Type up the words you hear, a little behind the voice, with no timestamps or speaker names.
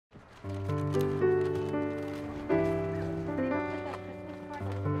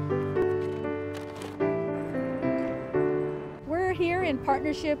in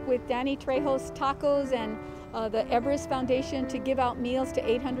partnership with Danny Trejo's Tacos and the Everest Foundation to give out meals to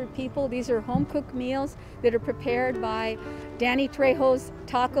 800 people. These are home-cooked meals that are prepared by Danny Trejo's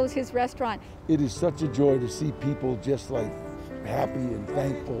Tacos, his restaurant. It is such a joy to see people just like happy and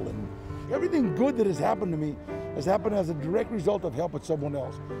thankful, and everything good that has happened to me has happened as a direct result of helping someone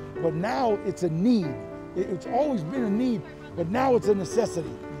else. But now it's a need. It's always been a need, but now it's a necessity.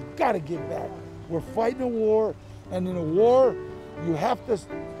 You've got to give back. We're fighting a war, and in a war, you have to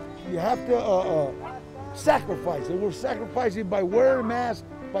sacrifice. And we're sacrificing by wearing masks,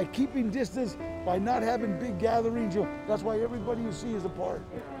 by keeping distance, by not having big gatherings. That's why everybody you see is a part.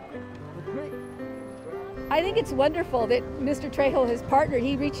 Great. I think it's wonderful that Mr. Trejo has partnered.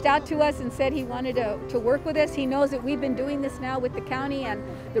 He reached out to us and said he wanted to work with us. He knows that we've been doing this now with the county and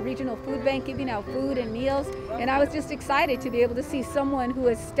the regional food bank, giving out food and meals. And I was just excited to be able to see someone who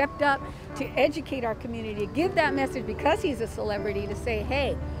has stepped up to educate our community, to give that message because he's a celebrity, to say,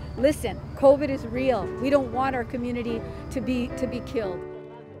 hey, listen, COVID is real. We don't want our community to be killed.